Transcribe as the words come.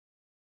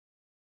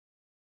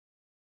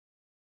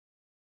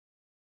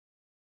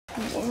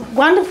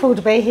wonderful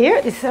to be here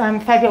at this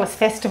fabulous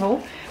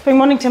festival. Been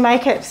wanting to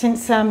make it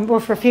since, well,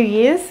 for a few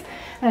years,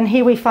 and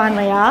here we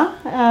finally are.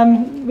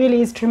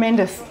 Really is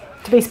tremendous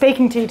to be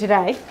speaking to you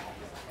today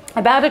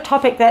about a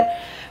topic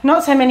that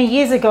not so many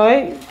years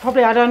ago,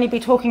 probably I'd only be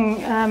talking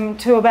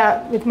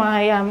with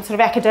my sort of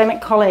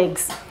academic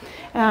colleagues.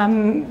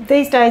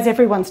 These days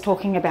everyone's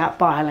talking about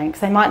biolinks.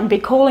 They mightn't be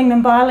calling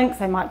them biolinks,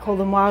 they might call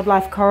them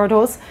wildlife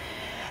corridors.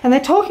 And they're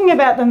talking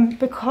about them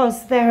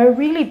because they're a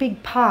really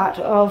big part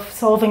of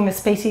solving the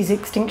species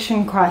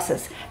extinction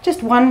crisis.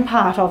 Just one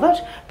part of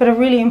it, but a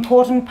really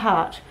important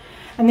part.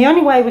 And the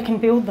only way we can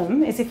build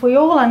them is if we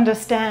all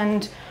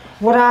understand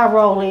what our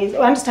role is,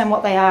 understand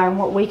what they are and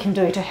what we can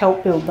do to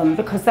help build them,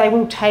 because they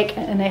will take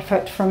an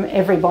effort from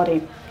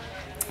everybody.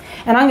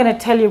 And I'm going to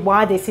tell you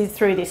why this is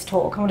through this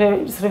talk. I'm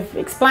going to sort of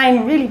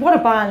explain really what a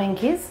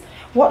biolink is,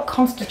 what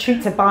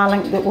constitutes a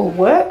biolink that will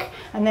work,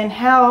 and then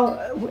how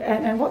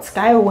and what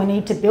scale we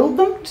need to build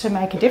them to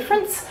make a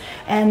difference,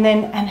 and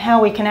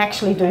how we can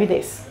actually do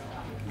this.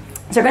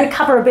 So we're going to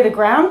cover a bit of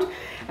ground.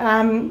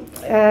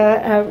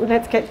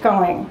 Let's get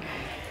going.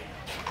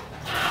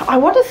 I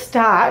want to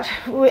start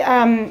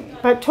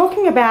by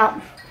talking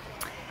about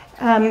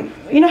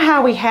you know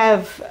how we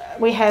have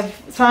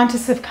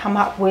scientists have come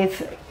up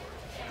with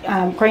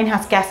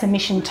greenhouse gas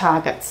emission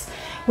targets.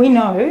 We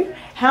know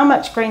how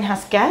much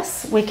greenhouse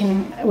gas we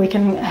can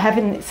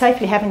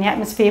safely have in the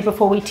atmosphere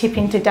before we tip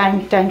into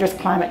dangerous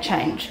climate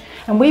change.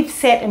 And we've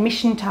set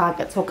emission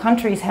targets, or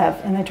countries have,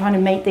 and they're trying to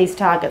meet these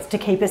targets to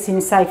keep us in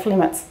safe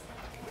limits.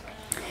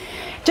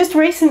 Just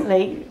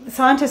recently,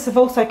 scientists have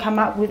also come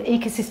up with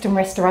ecosystem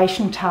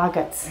restoration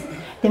targets.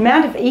 The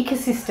amount of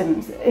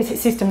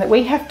ecosystem that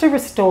we have to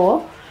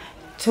restore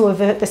to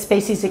avert the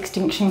species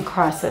extinction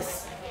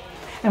crisis.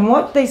 And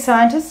what these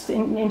scientists,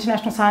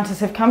 international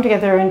scientists, have come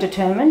together and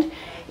determined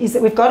is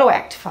that we've got to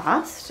act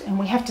fast, and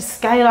we have to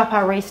scale up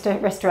our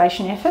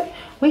restoration effort.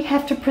 We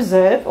have to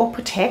preserve or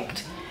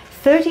protect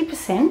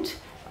 30%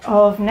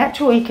 of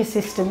natural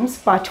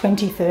ecosystems by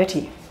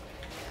 2030.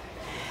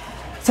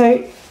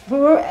 So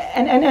the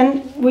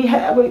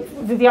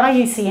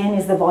IUCN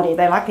is the body.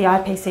 They, like the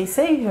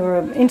IPCC, who are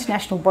an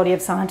international body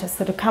of scientists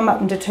that have come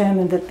up and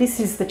determined that this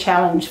is the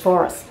challenge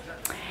for us.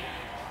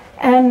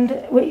 And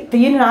the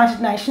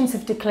United Nations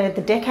have declared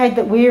the decade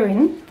that we're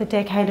in, the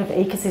decade of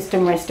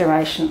ecosystem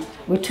restoration.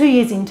 We're 2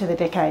 years into the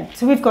decade,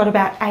 so we've got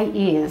about 8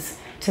 years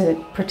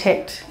to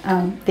protect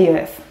the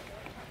Earth.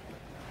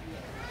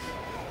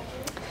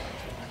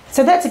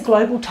 So that's a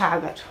global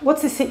target.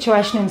 What's the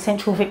situation in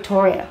central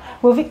Victoria?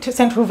 Well,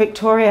 central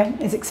Victoria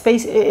is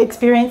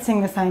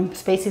experiencing the same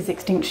species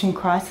extinction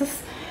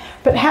crisis.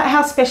 But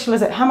how special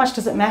is it? How much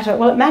does it matter?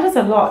 Well, it matters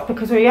a lot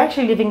because we're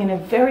actually living in a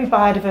very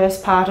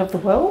biodiverse part of the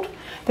world.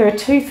 There are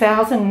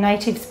 2,000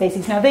 native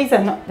species. Now,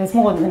 there's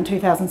more than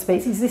 2,000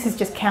 species. This is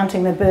just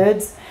counting the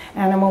birds,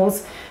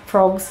 animals,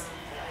 frogs,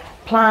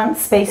 plant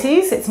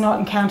species. It's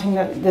not counting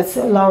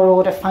the lower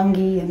order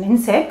fungi and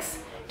insects.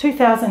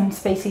 2,000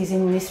 species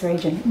in this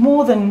region,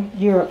 more than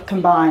Europe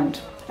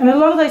combined. And a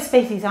lot of those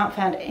species aren't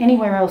found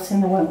anywhere else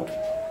in the world.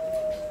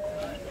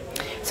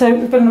 So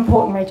we've got an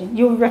important region.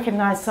 You'll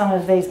recognise some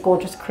of these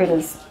gorgeous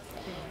critters.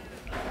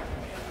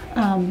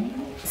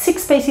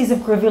 6 species of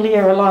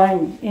Grevillea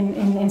alone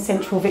in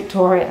central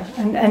Victoria,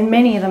 and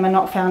many of them are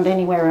not found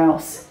anywhere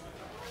else.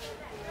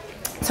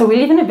 So we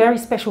live in a very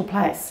special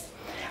place,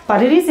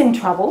 but it is in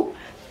trouble.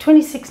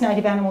 26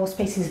 native animal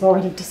species have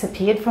already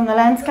disappeared from the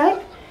landscape,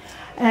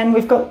 and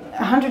we've got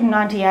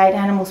 198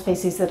 animal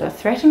species that are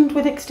threatened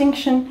with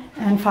extinction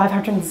and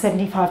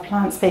 575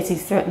 plant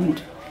species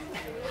threatened.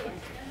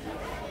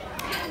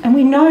 And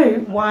we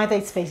know why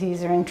these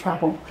species are in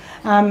trouble.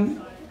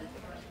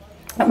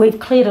 We've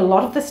cleared a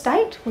lot of the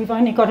state. We've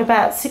only got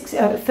about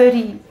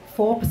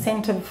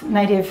 34% of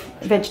native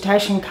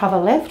vegetation cover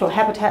left, or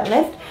habitat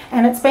left,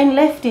 and it's been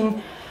left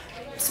in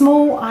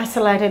small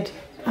isolated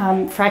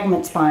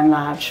fragments by and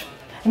large.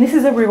 And this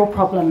is a real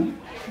problem.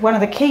 One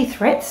of the key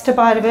threats to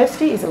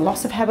biodiversity is a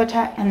loss of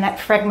habitat and that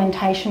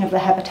fragmentation of the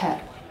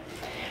habitat.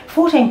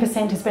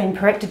 14% has been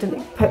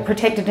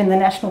protected in the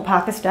national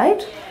park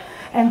estate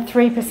and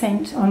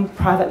 3% on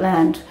private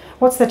land.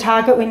 What's the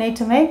target we need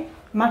to meet?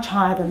 Much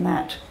higher than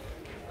that.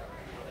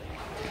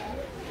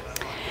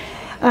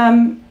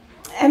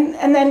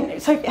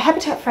 So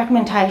habitat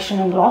fragmentation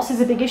and loss is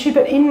a big issue,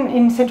 but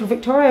in central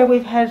Victoria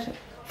we've had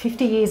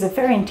 50 years of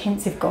very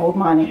intensive gold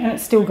mining, and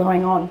it's still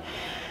going on,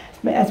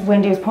 as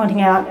Wendy was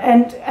pointing out,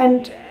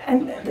 and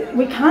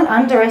we can't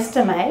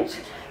underestimate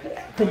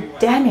the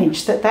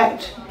damage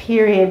that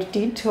period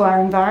did to our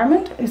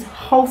environment. It was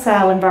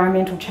wholesale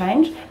environmental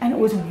change, and it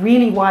was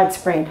really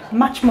widespread,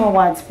 much more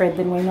widespread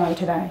than we know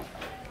today.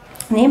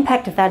 And the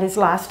impact of that is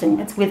lasting,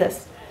 it's with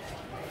us.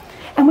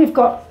 And we've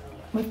got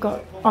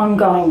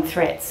ongoing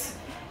threats.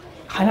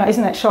 I know,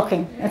 isn't that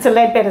shocking? It's a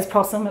Leadbetter's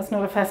possum, it's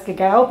not a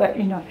phascogale, but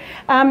you know.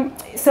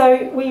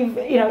 So we've,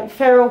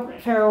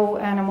 feral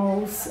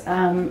animals,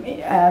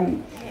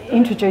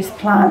 introduced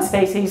plant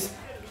species,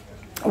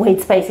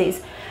 weed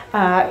species,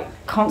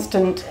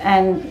 constant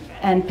and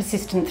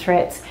persistent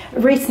threats. A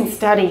recent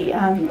study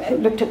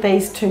looked at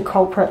these two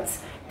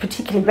culprits,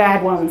 particularly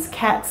bad ones,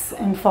 cats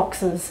and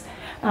foxes,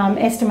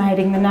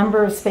 estimating the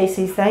number of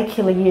species they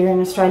kill a year in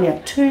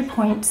Australia,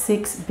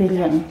 2.6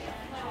 billion.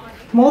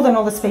 More than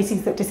all the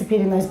species that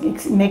disappeared in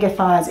those mega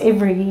fires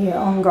every year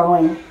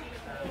ongoing.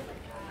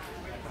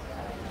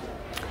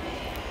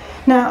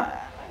 Now,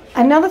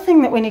 another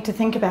thing that we need to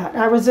think about,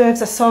 our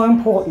reserves are so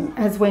important,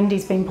 as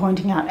Wendy's been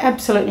pointing out,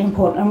 absolutely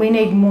important, and we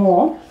need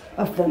more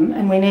of them,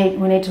 and we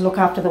need to look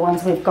after the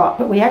ones we've got,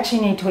 but we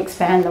actually need to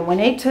expand them. We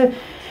need to,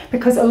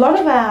 because a lot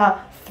of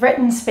our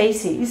threatened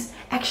species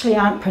actually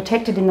aren't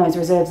protected in those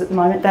reserves at the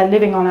moment. They're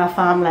living on our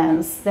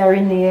farmlands. They're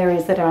in the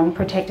areas that are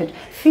unprotected.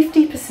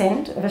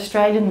 50% of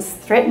Australians'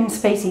 threatened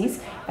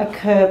species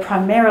occur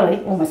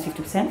primarily, almost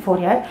 50%,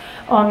 48,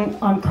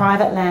 on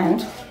private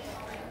land,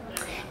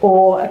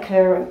 or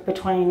occur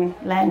between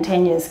land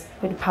tenures,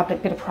 bit of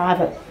public, bit of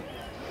private.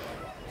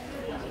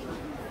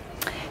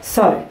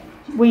 So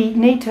we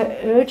need to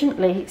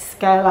urgently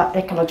scale up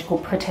ecological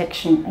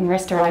protection and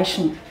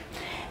restoration.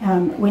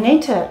 We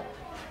need to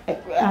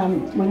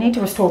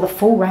restore the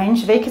full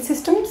range of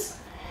ecosystems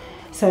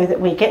so that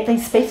we get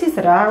these species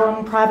that are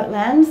on private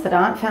lands that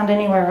aren't found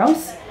anywhere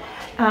else.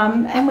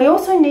 And we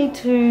also need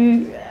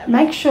to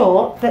make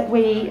sure that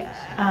we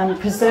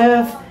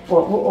preserve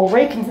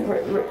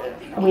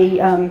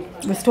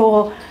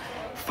restore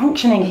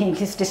functioning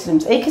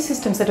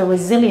ecosystems that are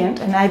resilient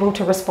and able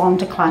to respond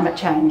to climate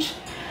change.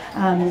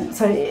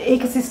 So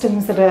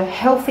ecosystems that are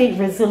healthy,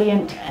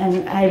 resilient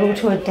and able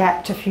to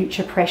adapt to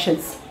future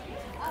pressures.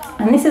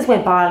 And this is where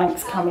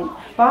biolinks come in.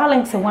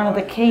 Biolinks are one of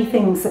the key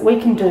things that we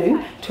can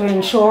do to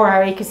ensure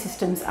our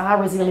ecosystems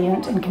are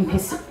resilient and can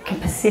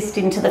persist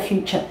into the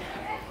future.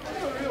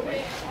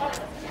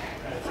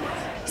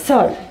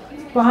 So,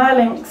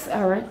 biolinks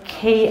are a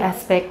key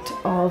aspect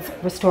of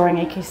restoring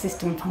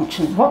ecosystem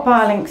function. What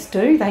biolinks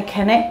do, they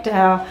connect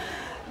our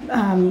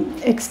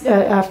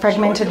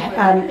fragmented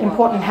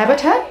important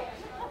habitat,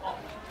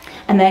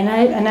 and they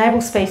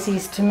enable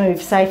species to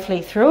move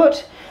safely through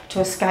it, to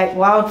escape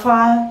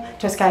wildfire,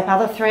 to escape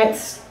other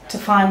threats, to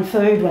find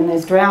food when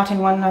there's drought in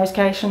one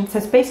location. So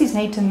species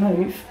need to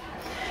move.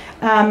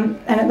 And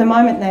at the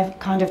moment they're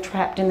kind of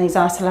trapped in these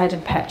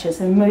isolated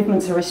patches and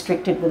movements are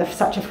restricted with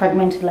such a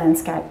fragmented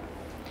landscape.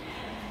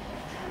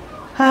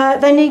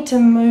 They need to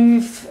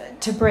move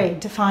to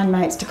breed, to find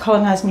mates, to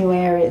colonise new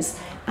areas.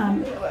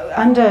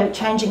 Under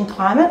changing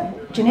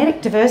climate,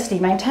 genetic diversity,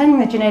 maintaining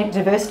the genetic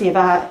diversity of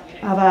our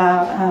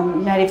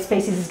native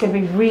species is going to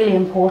be really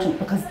important,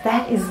 because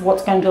that is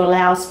what's going to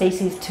allow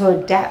species to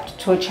adapt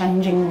to a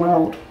changing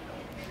world.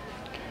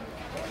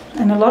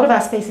 And a lot of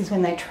our species,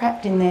 when they're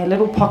trapped in their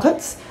little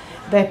pockets,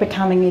 they're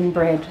becoming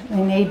inbred.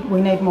 We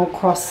need more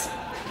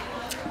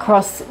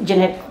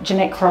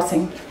genetic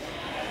crossing.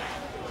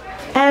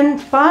 And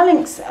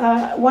biolinks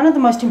are one of the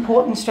most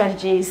important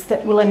strategies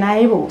that will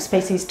enable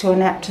species to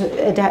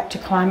adapt to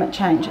climate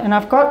change. And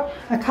I've got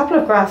a couple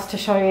of graphs to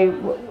show you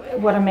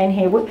what I mean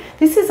here.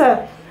 This is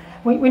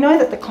we know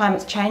that the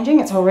climate's changing,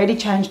 it's already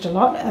changed a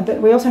lot,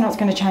 but we also know it's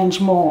going to change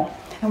more.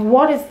 And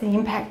what is the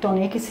impact on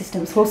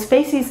ecosystems? Well,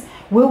 species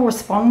will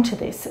respond to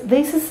this.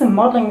 This is some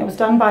modelling that was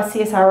done by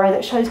CSIRO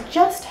that shows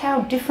just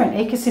how different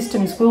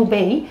ecosystems will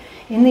be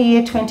in the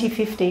year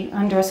 2050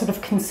 under a sort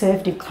of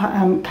conservative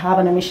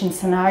carbon emission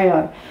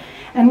scenario.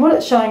 And what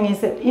it's showing is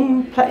that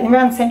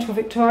around central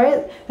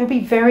Victoria, they'll be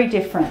very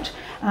different.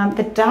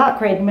 The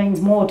dark red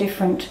means more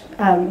different,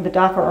 the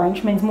darker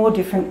orange means more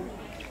different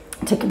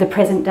to the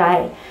present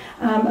day.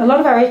 A lot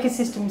of our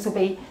ecosystems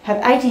will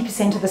have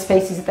 80% of the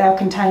species that they'll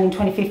contain in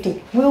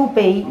 2050 will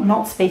be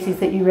not species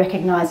that you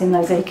recognise in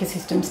those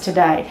ecosystems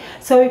today.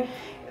 So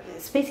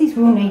species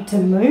will need to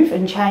move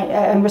and change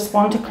and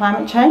respond to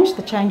climate change,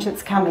 the change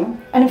that's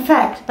coming. And in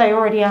fact, they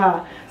already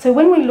are. So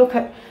when we look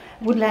at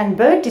woodland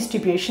bird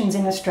distributions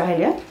in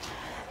Australia,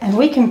 and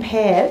we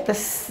compare the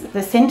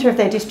centre of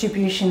their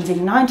distributions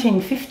in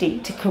 1950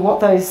 to what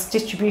those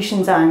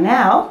distributions are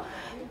now,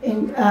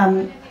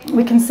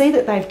 we can see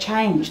that they've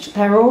changed.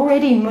 They're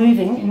already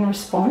moving in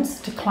response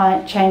to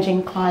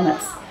changing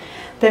climates.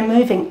 They're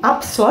moving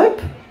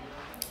upslope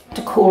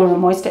to cooler and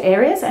moister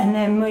areas, and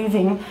they're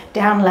moving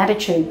down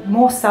latitude,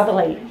 more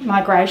southerly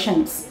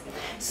migrations.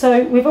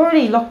 So we've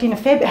already had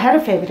a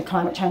fair bit of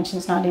climate change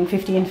since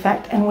 1950, in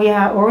fact, and we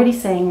are already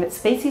seeing that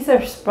species are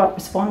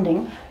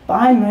responding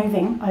by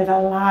moving over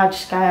large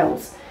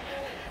scales.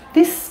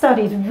 This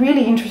study is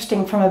really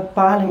interesting from a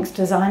biolinks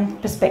design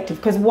perspective,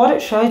 because what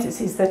it shows us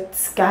is the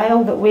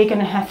scale that we're going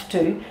to have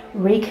to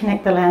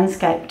reconnect the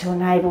landscape to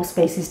enable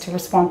species to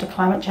respond to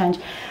climate change.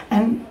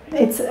 And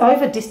it's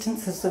over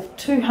distances of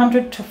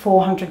 200 to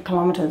 400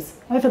 kilometres,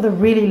 over the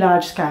really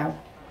large scale.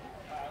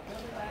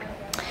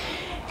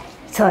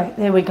 So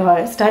there we go,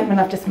 a statement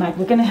I've just made.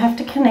 We're going to have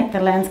to connect the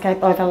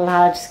landscape over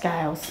large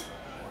scales.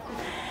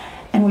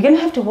 And we're going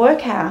to have to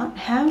work out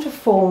how to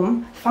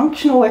form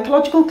functional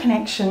ecological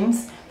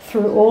connections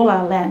through all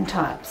our land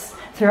types,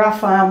 through our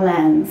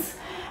farmlands,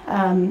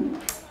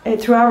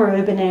 through our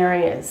urban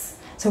areas.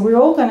 So we're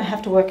all going to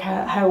have to work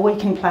out how we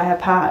can play our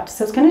part.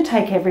 So it's going to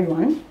take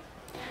everyone,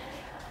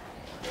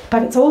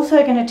 but it's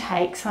also going to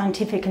take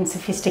scientific and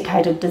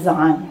sophisticated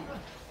design.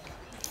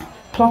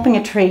 Plopping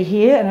a tree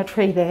here and a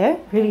tree there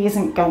really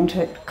isn't going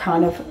to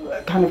kind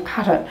of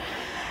cut it.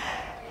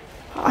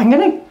 I'm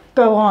going to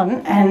go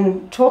on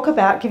and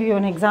give you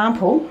an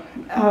example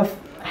of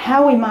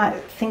how we might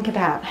think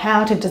about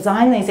how to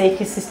design these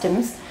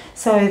ecosystems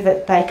so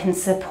that they can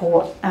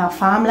support our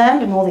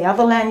farmland and all the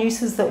other land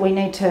uses that we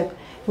need to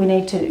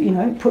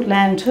put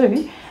land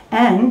to,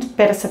 and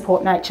better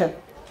support nature.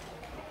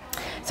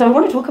 So I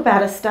want to talk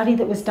about a study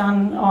that was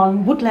done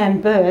on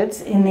woodland birds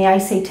in the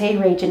ACT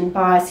region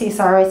by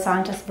CSIRO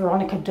scientist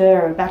Veronica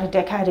Durr about a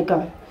decade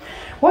ago.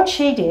 What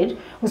she did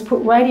was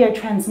put radio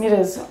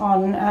transmitters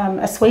on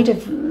a suite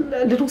of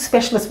little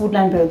specialist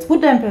woodland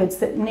birds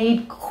that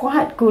need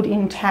quite good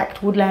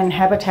intact woodland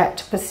habitat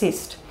to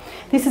persist.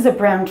 This is a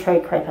brown tree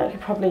creeper. You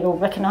probably all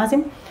recognise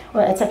him.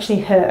 Well, it's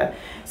actually her.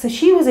 So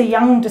she was a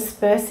young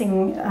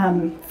dispersing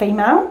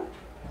female.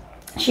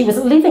 She was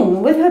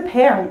living with her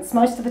parents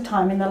most of the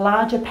time in the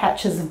larger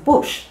patches of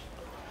bush.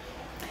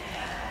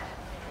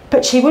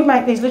 But she would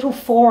make these little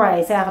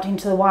forays out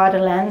into the wider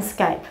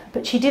landscape.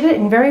 But she did it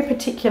in very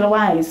particular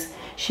ways.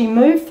 She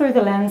moved through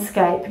the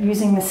landscape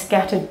using the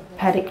scattered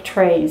paddock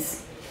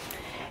trees.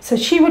 So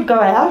she would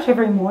go out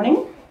every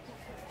morning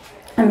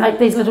and make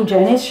these little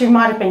journeys. She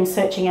might have been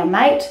searching a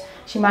mate.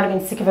 She might have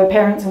been sick of her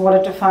parents and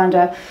wanted to find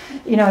a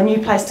new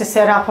place to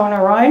set up on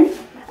her own.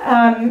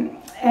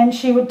 And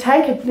she would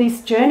take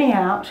this journey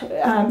out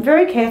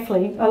very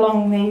carefully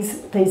along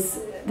these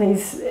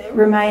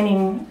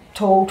remaining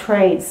tall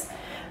trees.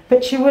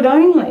 But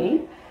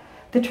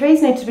the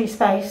trees need to be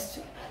spaced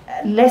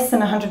less than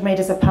 100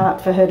 metres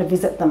apart for her to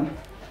visit them.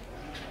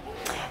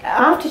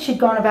 After she'd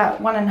gone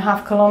about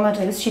 1.5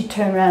 kilometres, she'd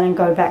turn around and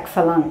go back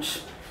for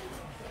lunch.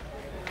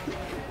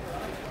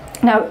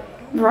 Now,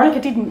 Veronica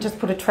didn't just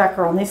put a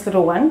tracker on this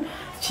little one.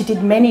 She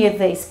did many of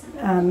these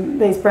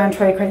brown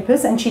tree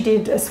creepers, and she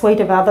did a suite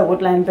of other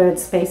woodland bird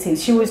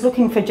species. She was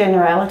looking for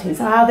generalities.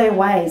 Are there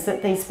ways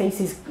that these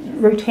species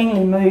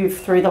routinely move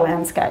through the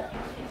landscape?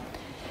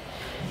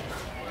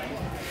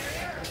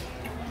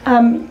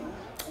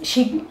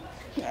 She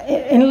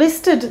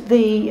enlisted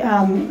the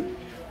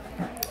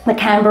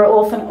Canberra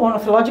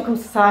Ornithological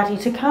Society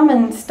to come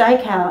and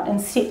stake out and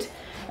sit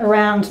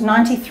around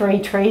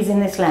 93 trees in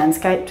this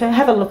landscape to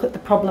have a look at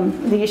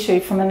the issue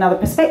from another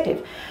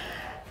perspective.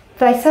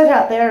 They sat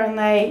out there and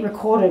they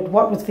recorded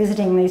what was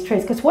visiting these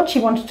trees, because what she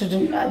wanted to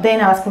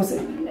then ask was,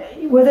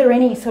 were there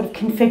any sort of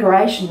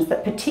configurations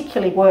that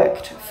particularly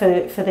worked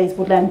for these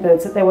woodland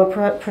birds that they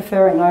were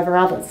preferring over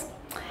others?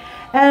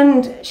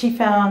 And she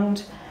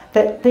found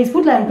that these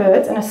woodland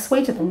birds, and a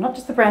suite of them, not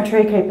just the brown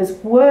tree creepers,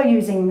 were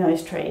using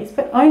those trees,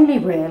 but only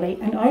rarely,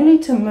 and only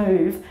to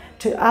move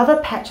to other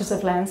patches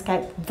of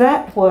landscape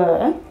that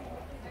were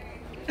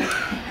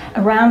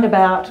around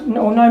about,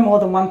 or no more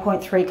than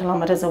 1.3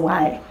 kilometres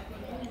away.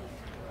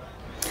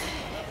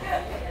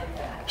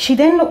 She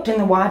then looked in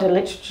the wider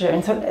literature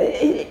and thought,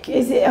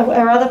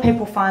 are other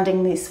people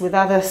finding this with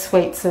other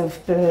suites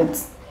of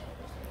birds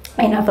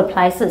in other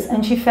places?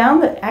 And she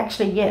found that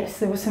actually, yes,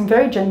 there were some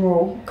very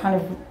general kind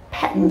of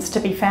patterns to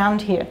be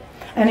found here.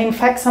 And in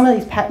fact, some of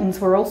these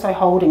patterns were also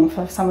holding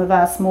for some of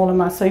our smaller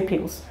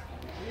marsupials.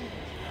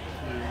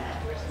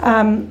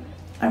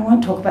 I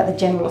won't talk about the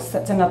generalists,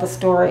 that's another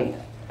story.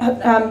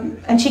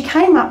 And she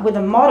came up with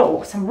a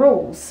model, some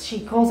rules.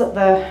 She calls it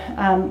the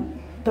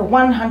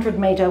 100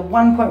 metre,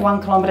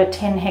 1.1 kilometre,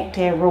 10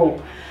 hectare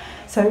rule.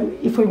 So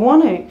if we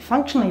want to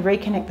functionally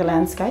reconnect the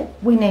landscape,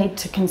 we need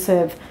to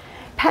conserve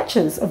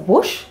patches of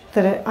bush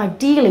that are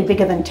ideally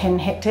bigger than 10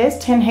 hectares.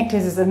 10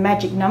 hectares is a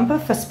magic number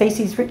for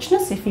species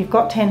richness. If you've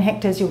got 10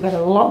 hectares, you'll get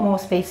a lot more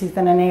species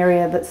than an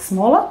area that's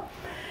smaller.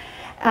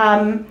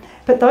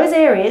 But those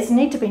areas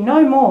need to be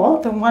no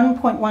more than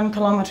 1.1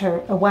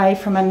 kilometre away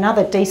from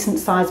another decent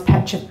sized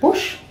patch of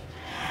bush.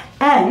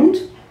 And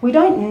we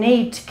don't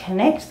need to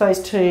connect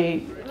those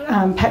two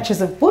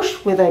patches of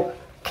bush with a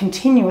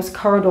continuous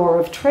corridor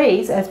of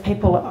trees, as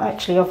people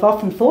actually have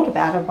often thought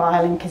about a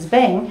biolink as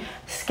being.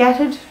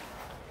 Scattered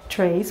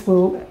trees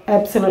will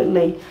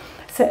absolutely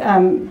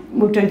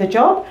will do the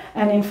job,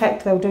 and in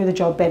fact they'll do the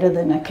job better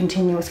than a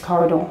continuous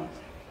corridor.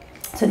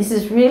 So this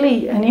is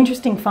really an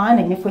interesting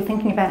finding if we're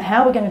thinking about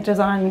how we're going to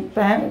design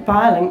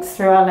biolinks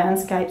through our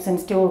landscapes and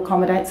still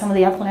accommodate some of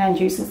the other land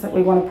uses that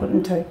we want to put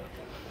into.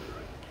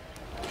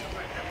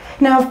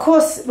 Now, of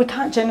course, we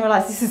can't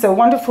generalise. This is a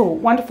wonderful,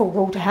 wonderful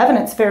rule to have, and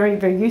it's very,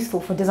 very useful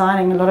for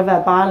designing a lot of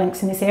our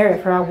biolinks in this area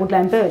for our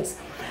woodland birds.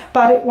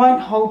 But it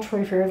won't hold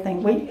true for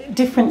everything.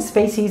 Different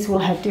species will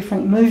have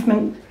different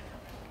movement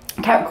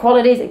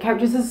qualities and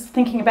characteristics.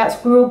 Thinking about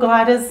squirrel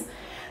gliders,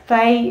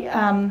 they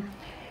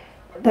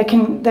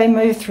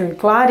move through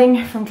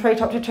gliding from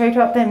treetop to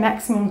treetop. Their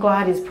maximum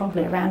glide is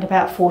probably around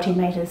about 40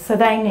 metres. So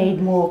they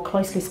need more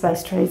closely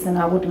spaced trees than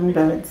our woodland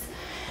birds.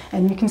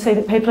 And you can see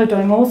that people are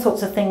doing all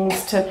sorts of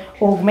things to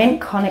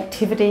augment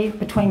connectivity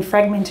between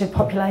fragmented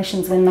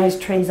populations when those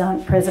trees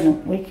aren't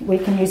present. We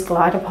can use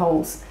glider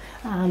poles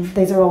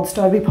These are old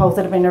Stobie poles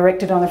that have been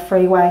erected on a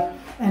freeway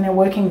and are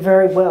working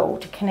very well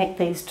to connect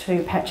these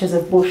two patches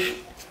of bush.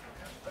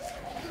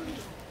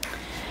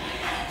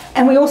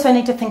 And we also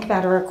need to think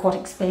about our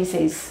aquatic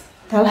species.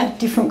 They'll have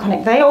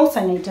different they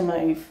also need to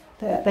move.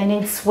 They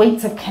need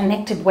suites of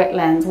connected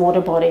wetlands, water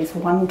bodies.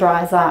 One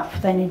dries up,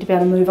 they need to be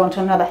able to move on to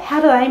another.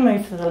 How do they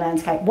move through the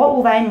landscape? What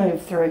will they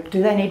move through?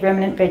 Do they need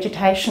remnant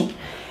vegetation?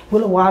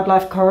 Will a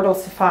wildlife corridor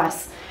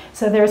suffice?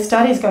 So there are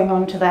studies going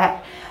on to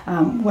that.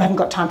 We haven't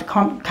got time to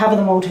cover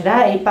them all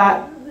today,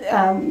 but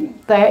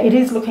it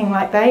is looking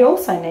like they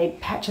also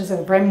need patches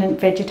of remnant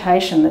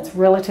vegetation that's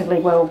relatively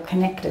well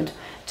connected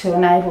to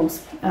enable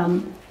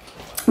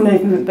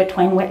movement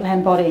between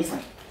wetland bodies.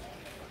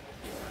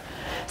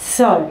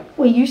 So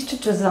we used to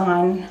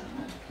design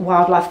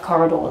wildlife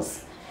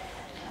corridors.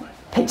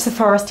 Piece of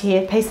forest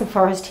here, piece of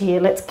forest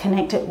here, let's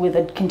connect it with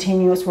a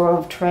continuous row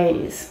of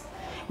trees.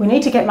 We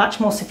need to get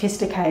much more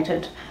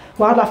sophisticated.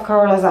 Wildlife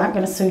corridors aren't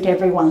going to suit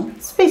everyone.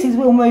 Species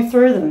will move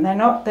through them,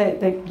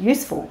 they're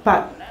useful,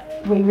 but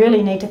we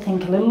really need to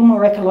think a little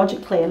more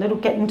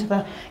ecologically,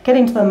 get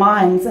into the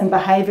minds and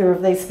behaviour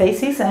of these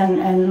species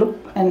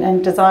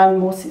and design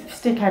more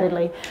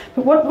sophisticatedly.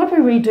 But what we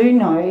really do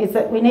know is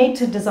that we need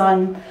to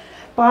design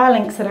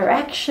biolinks that are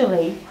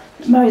actually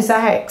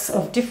mosaics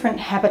of different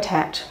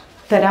habitat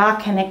that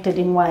are connected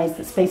in ways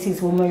that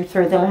species will move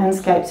through the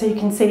landscape. So you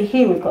can see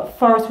here we've got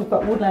forest, we've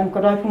got woodland, we've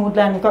got open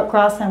woodland, we've got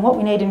grassland. What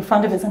we need in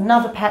front of it is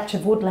another patch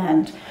of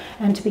woodland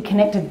and to be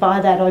connected by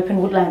that open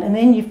woodland. And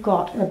then you've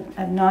got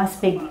a nice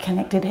big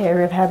connected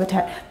area of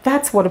habitat.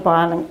 That's what a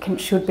biolink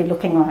should be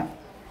looking like.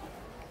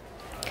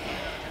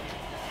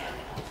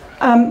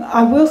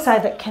 I will say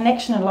that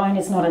connection alone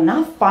is not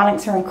enough.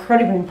 Biolinks are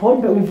incredibly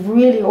important, but we've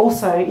really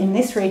also, in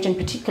this region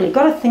particularly,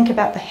 got to think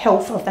about the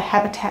health of the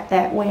habitat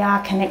that we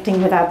are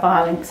connecting with our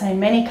biolinks. And in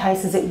many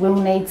cases, it will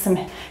need some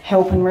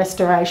help and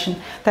restoration.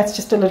 That's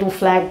just a little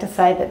flag to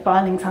say that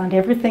biolinks aren't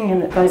everything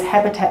and that those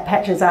habitat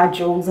patches are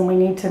jewels, and we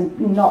need to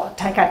not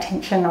take our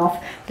attention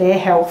off their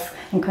health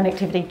and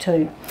connectivity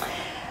too.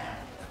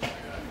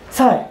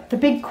 So, the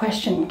big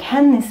question,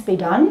 can this be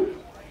done?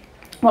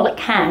 Well, it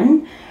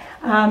can.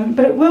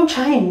 But it will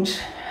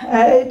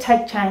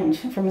take change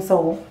from us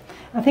all.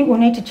 I think we'll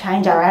need to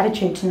change our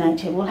attitude to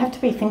nature. We'll have to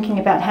be thinking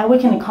about how we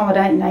can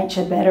accommodate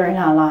nature better in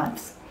our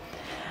lives.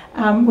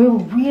 We'll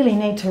really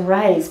need to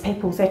raise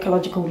people's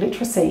ecological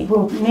literacy.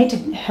 We'll need to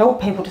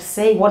help people to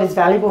see what is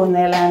valuable in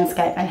their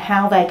landscape and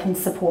how they can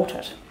support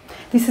it.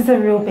 This is a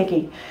real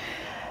biggie.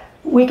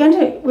 We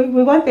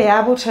won't be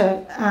able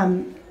to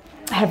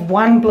have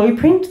one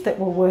blueprint that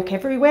will work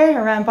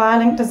everywhere around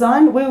biolink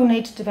design. We'll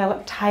need to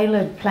develop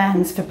tailored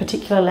plans for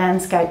particular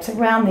landscapes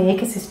around the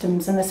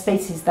ecosystems and the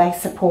species they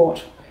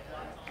support.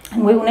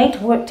 And we will need to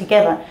work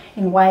together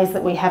in ways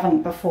that we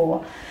haven't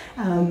before,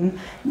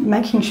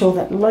 making sure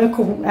that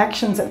local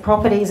actions at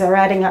properties are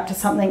adding up to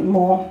something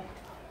more.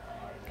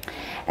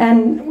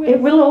 And it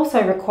will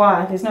also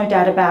require, there's no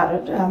doubt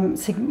about it,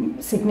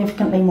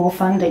 significantly more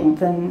funding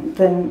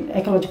than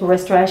ecological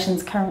restoration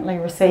is currently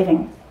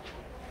receiving.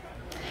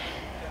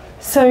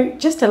 So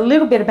just a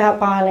little bit about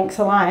Biolinks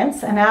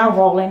Alliance and our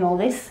role in all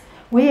this.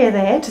 We are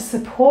there to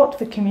support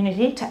the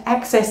community, to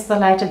access the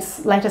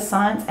latest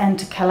science and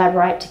to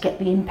collaborate to get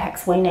the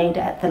impacts we need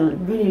at the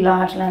really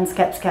large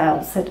landscape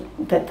scales that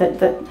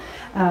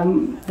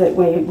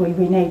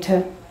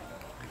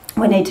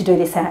we need to do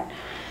this at.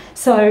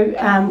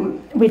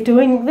 So we're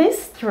doing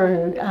this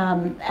through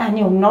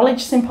annual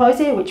knowledge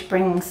symposia, which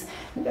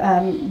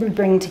we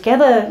bring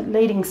together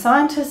leading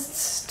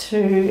scientists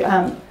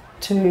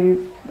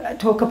to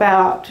talk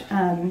about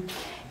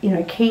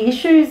key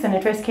issues and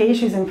address key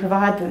issues and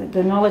provide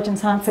the knowledge and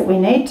science that we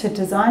need to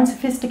design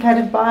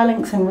sophisticated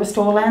biolinks and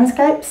restore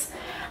landscapes.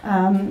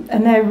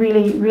 And they're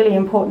really, really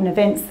important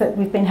events that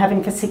we've been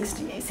having for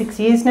six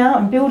years now,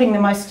 and building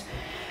the most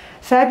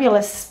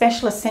fabulous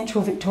specialist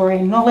Central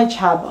Victorian knowledge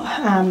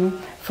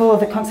hub for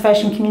the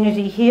conservation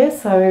community here.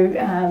 So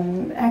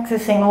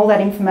accessing all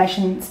that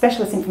information,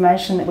 specialist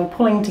information that we're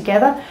pulling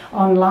together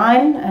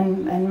online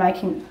and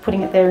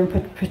putting it there in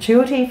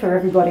perpetuity for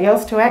everybody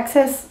else to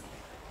access.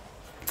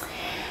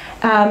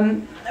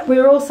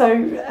 We're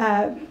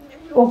also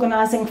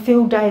organising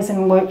field days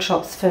and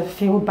workshops for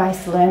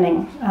field-based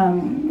learning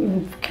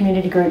with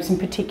community groups in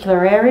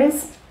particular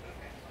areas.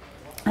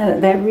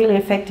 They're really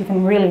effective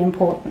and really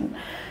important.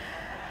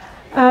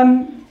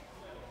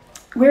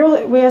 We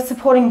are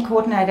supporting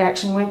coordinated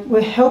action.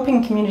 We're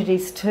helping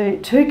communities to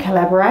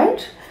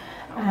collaborate.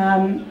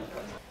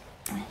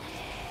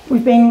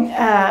 We've been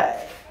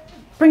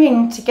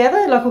bringing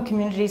together local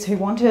communities who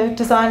want to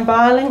design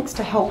biolinks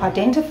to help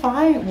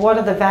identify what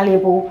are the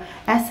valuable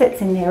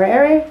assets in their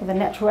area, the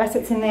natural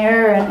assets in their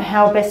area, and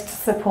how best to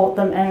support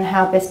them and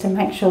how best to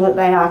make sure that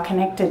they are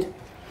connected.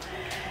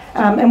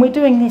 And we're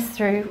doing this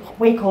through what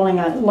we're calling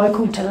a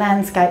local to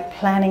landscape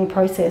planning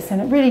process, and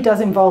it really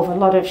does involve a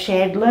lot of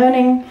shared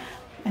learning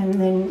and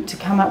then to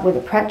come up with a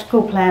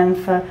practical plan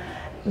for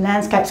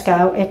landscape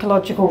scale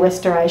ecological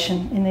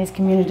restoration in these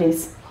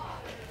communities.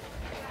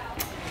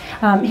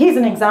 Here's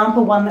an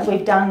example, one that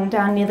we've done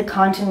down near the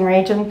Kyneton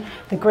region,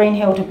 the Green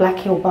Hill to Black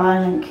Hill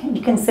Biolink.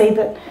 You can see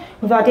that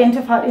we've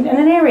identified in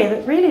an area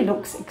that really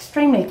looks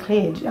extremely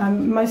cleared.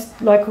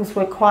 Most locals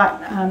were quite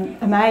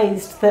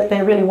amazed that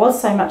there really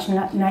was so much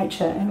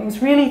nature, and it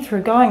was really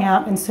through going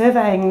out and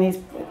surveying these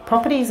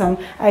properties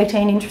on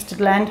 18 interested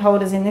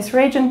landholders in this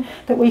region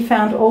that we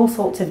found all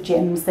sorts of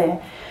gems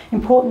there.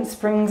 Important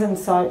springs and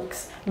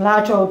soaks,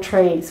 large old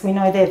trees. We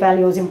know their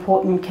value as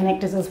important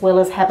connectors as well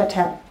as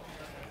habitat.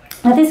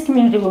 Now, this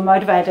community were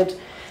motivated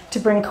to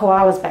bring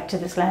koalas back to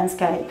this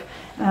landscape.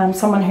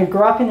 Someone who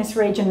grew up in this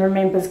region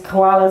remembers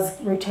koalas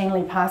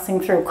routinely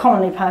passing through,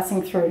 commonly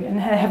passing through, and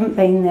haven't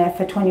been there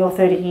for 20 or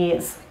 30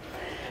 years.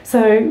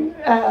 So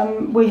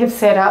we have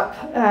set up,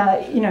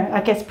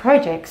 I guess,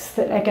 projects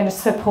that are going to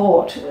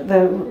support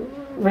the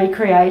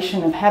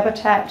recreation of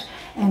habitat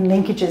and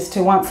linkages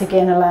to once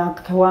again allow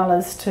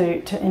koalas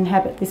to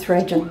inhabit this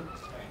region.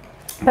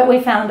 But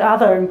we found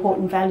other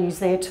important values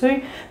there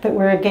too, that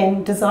we're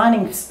again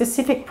designing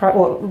specific,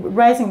 or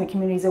raising the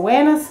community's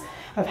awareness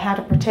of how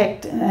to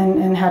protect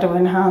and how to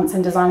enhance,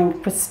 and designing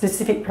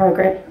specific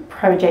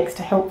projects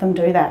to help them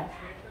do that.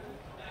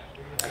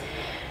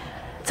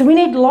 So we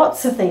need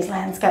lots of these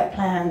landscape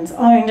plans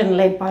owned and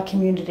led by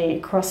community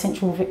across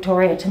central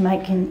Victoria to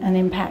make an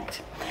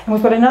impact. And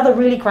we've got another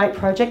really great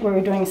project where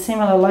we're doing a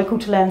similar local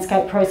to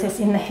landscape process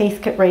in the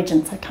Heathcote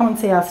region. So come and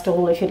see our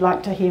stall if you'd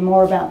like to hear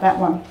more about that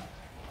one.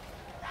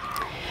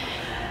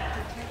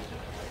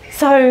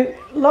 So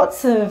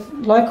lots of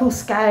local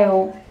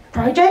scale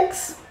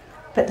projects,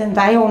 but then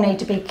they all need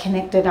to be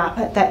connected up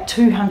at that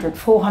 200,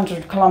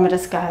 400 kilometre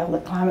scale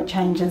that climate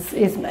change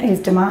is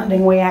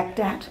demanding we act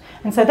at.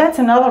 And so that's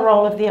another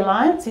role of the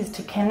Alliance, is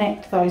to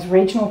connect those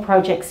regional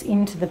projects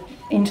into the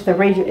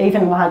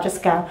even larger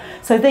scale.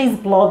 So these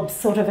blobs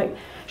sort of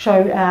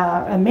show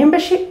our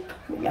membership.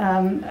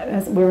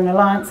 As we're an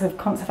alliance of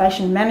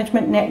conservation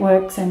management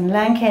networks and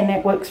land care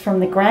networks from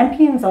the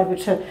Grampians over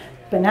to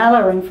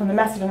Benalla, and from the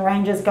Macedon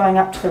Ranges going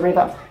up to the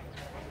river.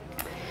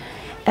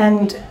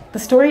 And the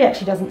story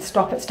actually doesn't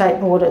stop at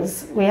state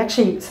borders.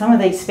 Some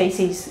of these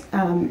species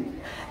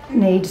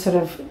need sort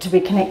of to be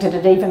connected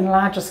at even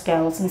larger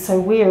scales, and so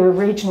we are a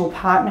regional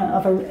partner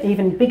of an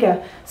even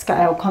bigger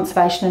scale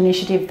conservation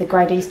initiative, the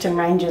Great Eastern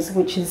Ranges,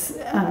 which is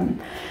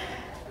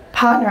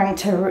partnering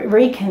to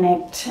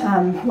reconnect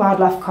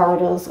wildlife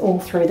corridors all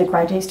through the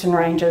Great Eastern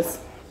Ranges.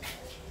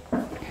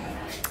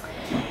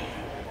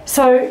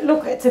 So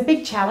look, it's a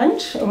big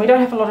challenge and we don't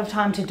have a lot of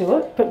time to do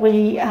it, but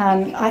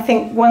I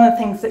think one of the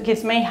things that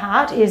gives me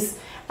heart is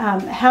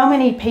how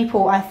many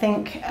people I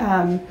think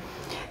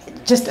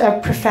just are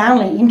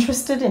profoundly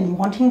interested in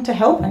wanting to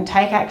help and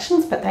take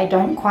actions, but they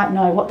don't quite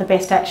know what the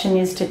best action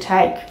is to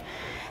take.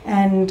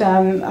 And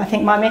I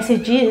think my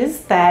message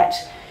is that,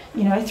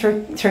 you know,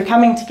 through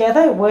coming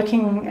together,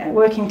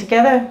 working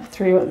together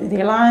through the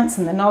Alliance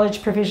and the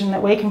knowledge provision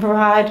that we can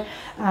provide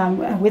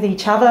with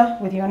each other,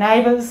 with your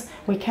neighbours,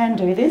 we can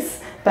do this.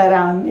 But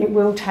it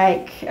will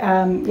take,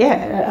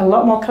 a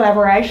lot more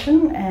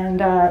collaboration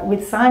and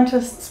with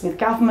scientists, with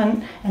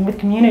government and with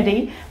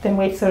community than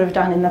we've sort of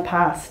done in the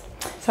past.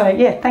 So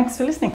yeah, thanks for listening.